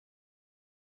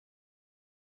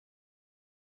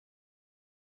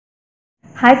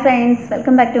Hi friends,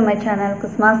 welcome back to my channel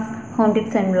కుస్మాస్ home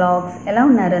tips and blogs. ఎలా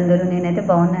ఉన్నారు అందరూ? నేనైతే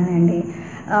బాగున్నానండి.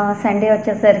 సండే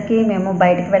వచ్చేసరికి మేము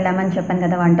బయటకు వెళ్ళామని చెప్పాను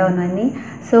కదా, వంట ఉన్నది.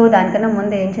 సో దానికన్నా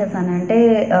ముందు ఏం చేశానంటే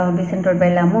బీసెంట్ రోడ్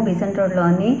వెళ్ళాము. బీసెంట్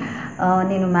రోడ్లోని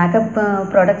నేను మేకప్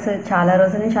ప్రోడక్ట్స్ చాలా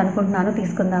రోజుల నుంచి అనుకుంటున్నాను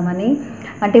తీసుకుందామని.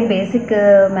 అంటే బేసిక్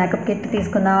మేకప్ కిట్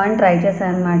తీసుకుందామని ట్రై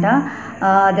చేశాను అనమాట.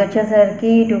 అది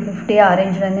వచ్చేసరికి 250 ఆ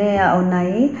రేంజ్లోనే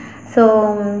ఉన్నాయి. సో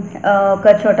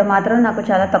ఒక చోట మాత్రం నాకు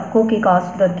చాలా తక్కువకి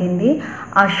కాస్ట్ దొరికింది.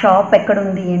 ఆ షాప్ ఎక్కడ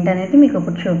ఉంది ఏంటనేది మీకు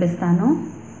ఇప్పుడు చూపిస్తాను.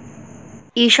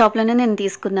 ఈ షాప్లోనే నేను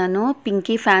తీసుకున్నాను.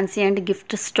 Pinky fancy and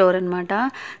gift store అనమాట.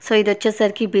 సో ఇది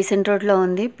వచ్చేసరికి బీసెంట్ రోడ్లో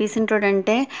ఉంది. బీసెంట్ రోడ్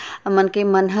అంటే మనకి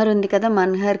మన్హర్ ఉంది కదా,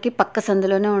 మన్హర్కి పక్క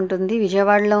సందులోనే ఉంటుంది.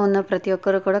 విజయవాడలో ఉన్న ప్రతి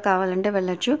ఒక్కరు కూడా కావాలంటే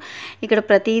వెళ్ళొచ్చు. ఇక్కడ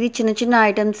ప్రతిదీ చిన్న చిన్న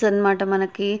ఐటమ్స్ అనమాట.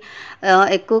 మనకి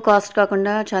ఎక్కువ కాస్ట్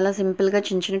కాకుండా చాలా సింపుల్గా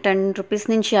చిన్న చిన్న 10 రూపీస్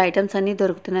నుంచి ఐటమ్స్ అన్నీ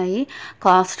దొరుకుతున్నాయి.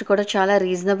 కాస్ట్ కూడా చాలా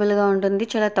రీజనబుల్గా ఉంటుంది.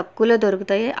 చాలా తక్కువలో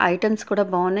దొరుకుతాయి. ఐటమ్స్ కూడా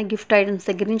బాగున్నాయి. గిఫ్ట్ ఐటమ్స్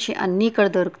దగ్గర నుంచి అన్నీ ఇక్కడ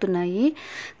దొరుకుతున్నాయి.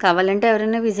 కావాలంటే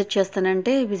ఎవరైనా విజిట్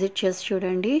చేస్తానంటే విజిట్ చేసి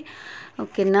చూడండి,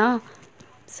 ఓకేనా?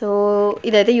 సో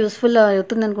ఇదైతే యూస్ఫుల్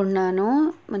అవుతుంది అనుకుంటున్నాను.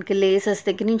 మనకి లేసెస్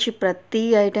దగ్గర నుంచి ప్రతి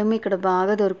ఐటమ్ ఇక్కడ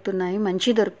బాగా దొరుకుతున్నాయి,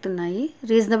 మంచి దొరుకుతున్నాయి,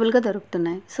 రీజనబుల్గా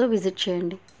దొరుకుతున్నాయి. సో విజిట్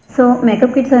చేయండి. సో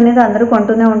మేకప్ కిట్స్ అనేది అందరూ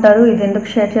కొంటూనే ఉంటారు. ఇది ఎందుకు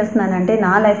షేర్ చేస్తున్నానంటే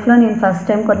నా లైఫ్లో నేను ఫస్ట్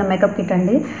టైం కొన్న మేకప్ కిట్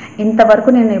అండి. ఇంతవరకు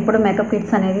నేను ఎప్పుడు మేకప్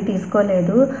కిట్స్ అనేది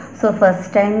తీసుకోలేదు. సో ఫస్ట్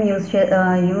టైం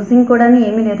యూజింగ్ కూడా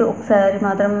ఏమీ లేదు. ఒకసారి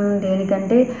మాత్రం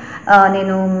దేనికంటే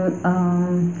నేను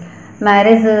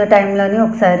మ్యారేజ్ టైంలోని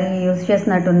ఒకసారి యూజ్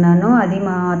చేసినట్టున్నాను. అది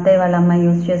మా అత్తయ్య వాళ్ళ అమ్మాయి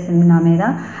యూజ్ చేసింది నా మీద.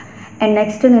 అండ్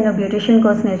నెక్స్ట్ నేను బ్యూటిషియన్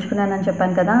కోర్స్ నేర్చుకున్నానని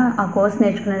చెప్పాను కదా, ఆ కోర్స్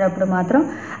నేర్చుకునేటప్పుడు మాత్రం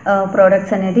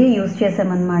ప్రోడక్ట్స్ అనేది యూజ్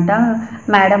చేసామన్నమాట.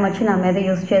 మేడం వచ్చి నా మీద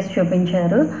యూజ్ చేసి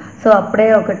చూపించారు. సో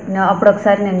అప్పుడు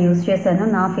ఒకసారి నేను యూజ్ చేశాను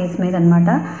నా ఫేస్ మీద అనమాట.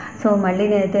 సో మళ్ళీ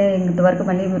నేనైతే ఇంతవరకు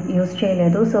మళ్ళీ యూజ్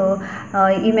చేయలేదు. సో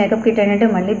ఈ మేకప్ కిట్ ఏంటంటే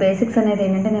మళ్ళీ బేసిక్స్ అనేది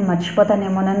ఏంటంటే నేను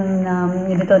మర్చిపోతానేమోనన్న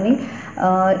ఇదితోని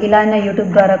ఇలా నా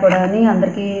యూట్యూబ్ ద్వారా కూడా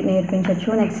అందరికీ నేర్పించవచ్చు.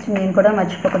 నెక్స్ట్ నేను కూడా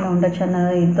మర్చిపోకుండా ఉండొచ్చు అన్న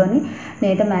ఇదితోని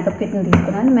నేనైతే మేకప్ కిట్ని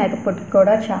తీసుకున్నాను. మేకప్ కిట్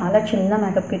కూడా చాలా చిన్న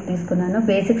మేకప్ కిట్ తీసుకున్నాను,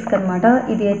 బేసిక్స్కి అనమాట.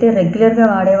 ఇది అయితే రెగ్యులర్గా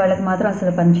వాడే వాళ్ళకి మాత్రం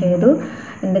అసలు పనిచేయదు,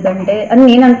 ఎందుకంటే అని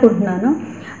నేను అనుకుంటున్నాను.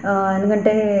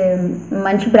 ఎందుకంటే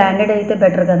మంచి బ్రాండెడ్ అయితే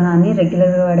బెటర్ కదా అని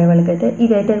రెగ్యులర్గా వాడే వాళ్ళకైతే.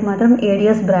 ఇదైతే మాత్రం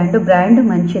ఏడియస్ బ్రాండ్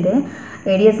మంచిదే.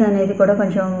 ఏడియస్ అనేది కూడా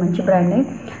కొంచెం మంచి బ్రాండే.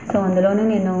 సో అందులోనే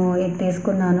నేను ఇది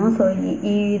తీసుకున్నాను. సో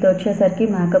ఇది వచ్చేసరికి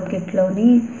మేకప్ కిట్లోని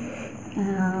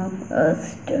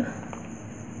ఫస్ట్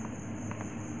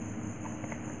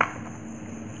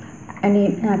అండ్ ఈ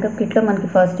మేకప్ కిట్లో మనకి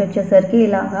ఫస్ట్ వచ్చేసరికి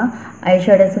ఇలాగా ఐ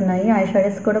షాడోస్ ఉన్నాయి. ఐ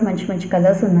షాడోస్ కూడా మంచి మంచి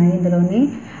కలర్స్ ఉన్నాయి ఇందులోని.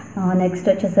 నెక్స్ట్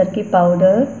వచ్చేసరికి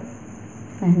పౌడర్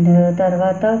అండ్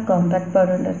తర్వాత కాంపాక్ట్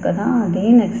పౌడర్ ఉంటుంది కదా అది.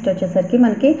 నెక్స్ట్ వచ్చేసరికి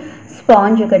మనకి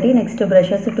స్పాంజ్ ఒకటి, నెక్స్ట్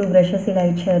బ్రషెస్ 2 బ్రషెస్ ఇలా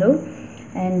ఇచ్చారు.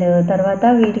 అండ్ తర్వాత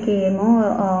వీటికి ఏమో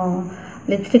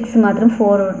లిప్స్టిక్స్ మాత్రం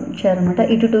 4 ఇచ్చారనమాట.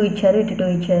 ఇటు 2 ఇచ్చారు, ఇటు 2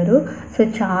 ఇచ్చారు. సో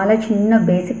చాలా చిన్న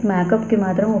బేసిక్ మేకప్కి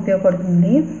మాత్రం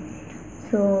ఉపయోగపడుతుంది.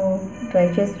 సో ట్రై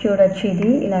చేసి చూడొచ్చు.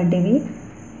 ఇది ఇలాంటివి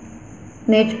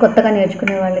కొత్తగా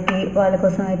నేర్చుకునే వాళ్ళ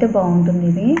కోసం అయితే బాగుంటుంది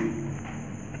ఇది.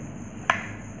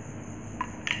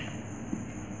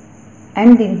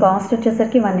 అండ్ దీని కాస్ట్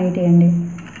వచ్చేసరికి 180 అండి.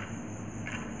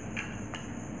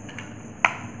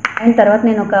 అండ్ తర్వాత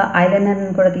నేను ఒక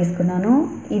ఐలైనర్ని కూడా తీసుకున్నాను.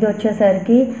 ఇది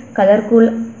వచ్చేసరికి కలర్ కూల్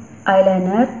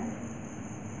ఐలైనర్.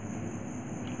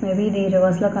 మేబీ ఇది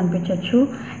రివర్స్లో కనిపించవచ్చు.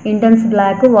 Intense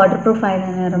black water proof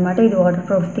eyeliner అనమాట. ఇది వాటర్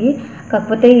ప్రూఫ్ది,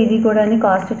 కాకపోతే ఇది కూడా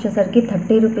కాస్ట్ వచ్చేసరికి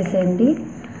 30 రూపీస్ అండి.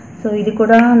 సో ఇది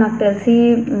కూడా నాకు తెలిసి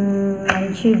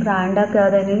మంచి బ్రాండా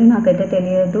కాదనేది నాకైతే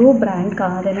తెలియదు. బ్రాండ్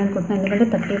కాదని అనుకుంటున్నాను, ఎందుకంటే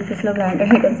 30 రూపీస్లో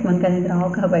బ్రాండెడ్ ఐటమ్స్ మనకి అనేది రావు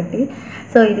కాబట్టి.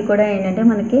 సో ఇది కూడా ఏంటంటే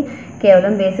మనకి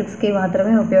కేవలం బేసిక్స్కి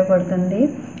మాత్రమే ఉపయోగపడుతుంది.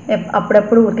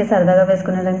 అప్పుడప్పుడు ఊరికే సరదాగా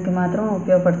వేసుకునేదానికి మాత్రం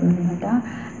ఉపయోగపడుతుంది అనమాట.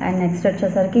 అండ్ నెక్స్ట్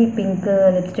వచ్చేసరికి పింక్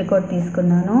లిప్స్టిక్ కూడా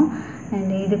తీసుకున్నాను.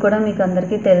 అండ్ ఇది కూడా మీకు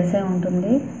అందరికీ తెలిసే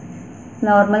ఉంటుంది.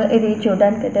 నార్మల్ ఇది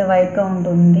చూడడానికి అయితే వైట్గా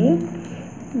ఉంటుంది.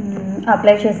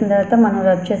 అప్లై చేసిన తర్వాత మనం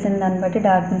రబ్ చేసిన దాన్ని బట్టి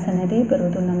డార్క్నెస్ అనేది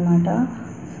పెరుగుతుందన్నమాట.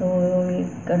 సో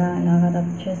ఇక్కడ ఇలాగ రబ్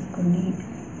చేసుకుని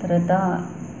తర్వాత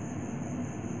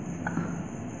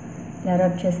ఇలా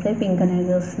రబ్ చేస్తే పింక్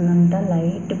అనేది వస్తుందంట.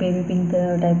 లైట్ బేబీ పింక్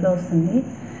టైప్లో వస్తుంది,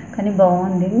 కానీ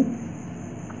బాగుంది.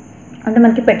 అంటే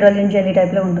మనకి పెట్రోలియం జెల్లీ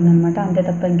టైప్లో ఉంటుందన్నమాట, అంతే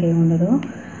తప్ప ఇంకేం ఉండదు.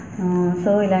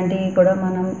 సో ఇలాంటివి కూడా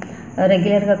మనం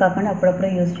రెగ్యులర్గా కాకుండా అప్పుడప్పుడు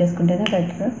యూజ్ చేసుకుంటేనే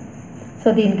బెటర్. సో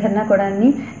దీనికన్నా కూడా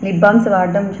లిప్ బామ్స్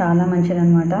వాడడం చాలా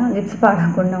మంచిదన్నమాట, లిప్స్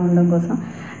పాడకుండా ఉండడం కోసం.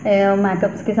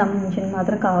 మేకప్స్కి సంబంధించిన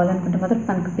మాత్రం కావాలనుకుంటే మాత్రం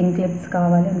మనకు పింక్ లిప్స్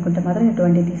కావాలి అనుకుంటే మాత్రం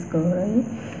ఇటువంటివి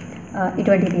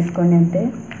తీసుకోండి అంతే.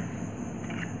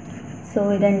 సో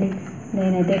ఇదండి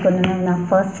నేనైతే కొన్న నా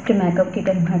ఫస్ట్ మేకప్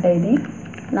కిట్ అనమాట ఇది.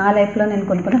 నా లైఫ్లో నేను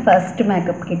కొనుక్కున్న ఫస్ట్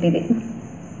మేకప్ కిట్ ఇది.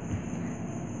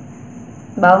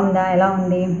 బాగుందా, ఎలా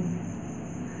ఉంది?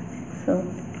 సో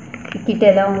ఈ కిట్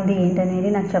ఎలా ఉంది ఏంటనేది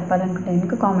నాకు చెప్పాలనుకుంటే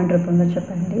కనుక కామెంట్ రూపంలో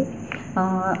చెప్పండి.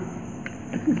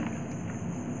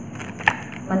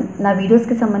 నా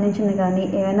వీడియోస్కి సంబంధించింది కానీ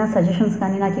ఏమైనా సజెషన్స్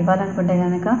కానీ నాకు ఇవ్వాలనుకుంటే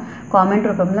కనుక కామెంట్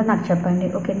రూపంలో నాకు చెప్పండి,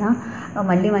 ఓకేనా?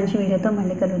 మళ్ళీ మంచి వీడియోతో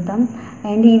మళ్ళీ కలుద్దాం.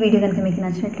 అండ్ ఈ వీడియో కనుక మీకు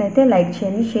నచ్చినట్లయితే లైక్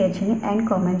చేయండి, షేర్ చేయండి అండ్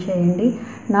కామెంట్ చేయండి.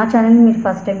 నా ఛానల్ని మీరు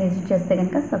ఫస్ట్ టైం విజిట్ చేస్తే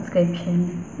కనుక సబ్స్క్రైబ్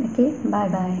చేయండి. Okay,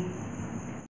 bye bye.